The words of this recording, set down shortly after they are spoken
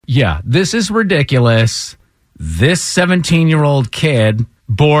Yeah, this is ridiculous. This 17-year-old kid,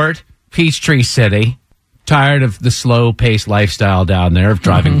 bored, Peachtree City, tired of the slow-paced lifestyle down there of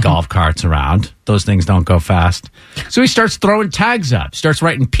driving golf carts around. Those things don't go fast. So he starts throwing tags up, starts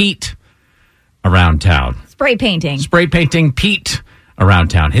writing Pete around town. Spray painting Pete around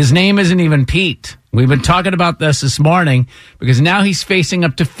town. His name isn't even Pete. We've been talking about this morning because now he's facing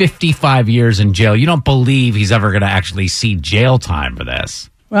up to 55 years in jail. You don't believe he's ever going to actually see jail time for this.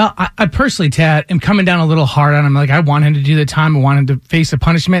 Well, I personally, Tad, am coming down a little hard on him. Like, I want him to do the time. I want him to face a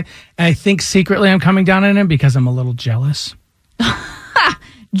punishment. And I think secretly I'm coming down on him because I'm a little jealous.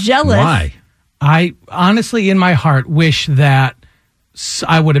 Jealous? Why? I honestly, in my heart, wish that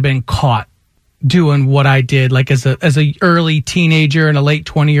I would have been caught doing what I did, like as a early teenager and a late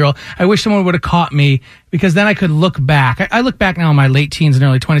 20-year-old. I wish someone would have caught me because then I could look back. I look back now in my late teens and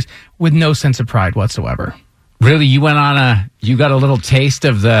early 20s with no sense of pride whatsoever. Really? You went on you got a little taste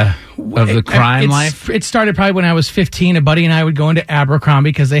of the crime life? It started probably when I was 15. A buddy and I would go into Abercrombie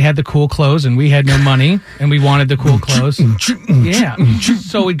because they had the cool clothes and we had no money and we wanted the cool clothes. Yeah.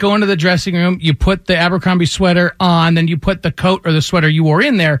 So we'd go into the dressing room. You put the Abercrombie sweater on, then you put the coat or the sweater you wore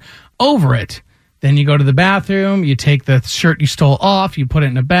in there over it. Then you go to the bathroom, you take the shirt you stole off, you put it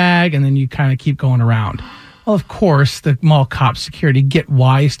in a bag, and then you kind of keep going around. Well, of course, the mall cop security get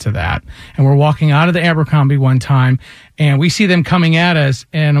wise to that. And we're walking out of the Abercrombie one time, and we see them coming at us,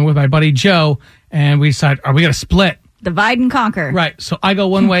 and I'm with my buddy Joe, and we decide, are we going to split? Divide and conquer. Right. So I go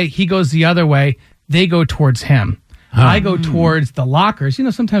one way, he goes the other way. They go towards him. I go towards the lockers. You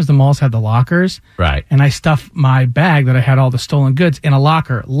know, sometimes the malls have the lockers. Right. And I stuff my bag that I had all the stolen goods in a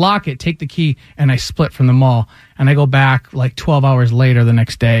locker, lock it, take the key, and I split from the mall. And I go back like 12 hours later the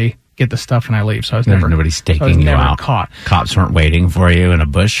next day, get the stuff, and I leave. So I was nobody staking you out. Caught. Cops weren't waiting for you in a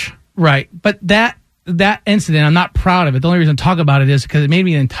bush. Right. But that incident, I'm not proud of it. The only reason I talk about it is because it made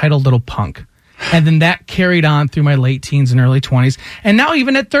me an entitled little punk. And then that carried on through my late teens and early 20s. And now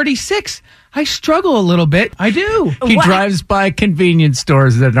even at 36, I struggle a little bit. I do. He drives by convenience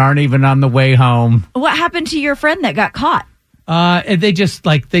stores that aren't even on the way home. What happened to your friend that got caught? They just,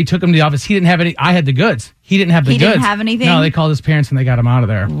 they took him to the office. He didn't have any. I had the goods. He didn't have the goods. He didn't have anything? No, they called his parents and they got him out of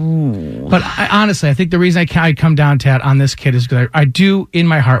there. Ooh. But honestly, I think the reason I come down, Tad, on this kid is because I do, in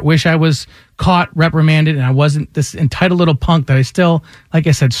my heart, wish I was caught, reprimanded, and I wasn't this entitled little punk that I still, like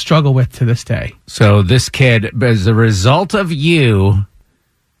I said, struggle with to this day. So this kid, as a result of you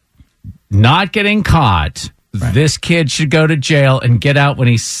not getting caught, right, this kid should go to jail and get out when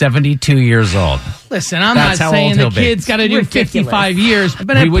he's 72 years old. Listen, I'm not saying the kid's got to do 55 years. I've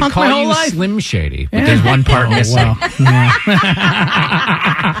been a punk my whole life. We would call you Slim Shady, but there's one part missing.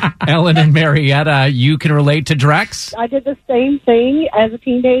 Ellen and Marietta, you can relate to Drex? I did the same thing as a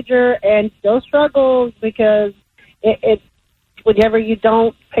teenager and still struggle because whenever you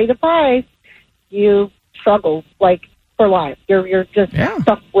don't pay the price, you struggle for life. You're just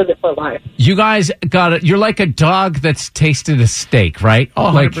stuck with it for life. You guys got it. You're like a dog that's tasted a steak, right?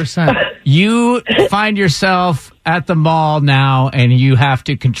 Oh, 100%. You find yourself at the mall now and you have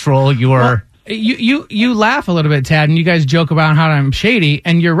to control your... Well, you laugh a little bit, Tad, and you guys joke about how I'm shady,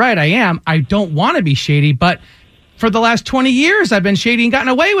 and you're right, I am. I don't want to be shady, but for the last 20 years, I've been shady and gotten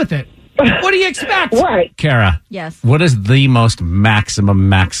away with it. What do you expect? Right. Kara. Yes. What is the most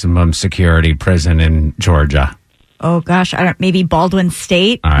maximum security prison in Georgia? Oh, gosh. Maybe Baldwin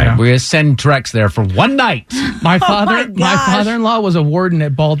State. All right. Yeah. We're going to send Drex there for one night. My father-in-law was a warden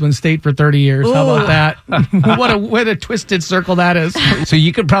at Baldwin State for 30 years. Ooh. How about that? What a twisted circle that is. So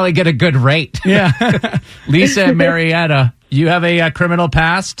you could probably get a good rate. Yeah. Lisa and Marietta, you have a criminal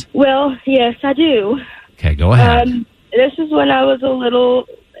past? Well, yes, I do. Okay, go ahead. This is when I was a little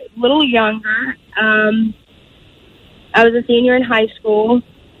younger. I was a senior in high school,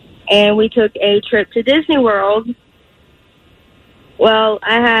 and we took a trip to Disney World. Well,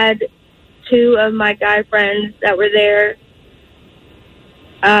 I had two of my guy friends that were there.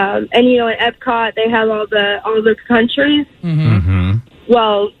 And, in Epcot, they have all the countries. Mm-hmm.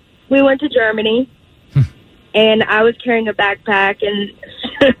 Well, we went to Germany, and I was carrying a backpack, and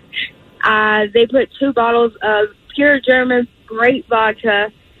they put 2 bottles of pure German grape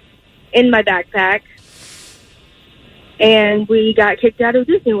vodka in my backpack. And we got kicked out of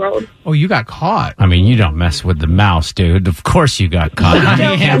Disney World. Oh, you got caught. I mean, you don't mess with the mouse, dude. Of course you got caught.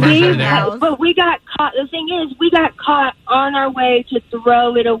 But we got caught. The thing is, we got caught on our way to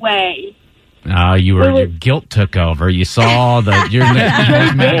throw it away. Your guilt took over. You saw your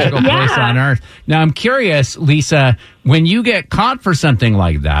most magical place on earth. Now, I'm curious, Lisa, when you get caught for something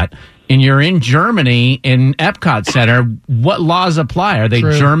like that, and you're in Germany in Epcot Center, what laws apply? Are they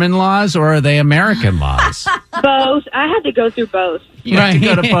True. German laws or are they American laws? Both. I had to go through both. You have to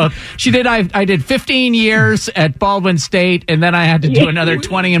go to both. She did. I did 15 years at Baldwin State, and then I had to do another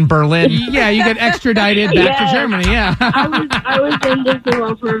 20 in Berlin. Yeah, you get extradited back to Germany. Yeah. I was in Disney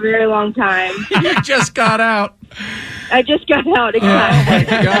World for a very long time. You just got out. I just got out.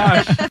 Exactly. Oh my gosh.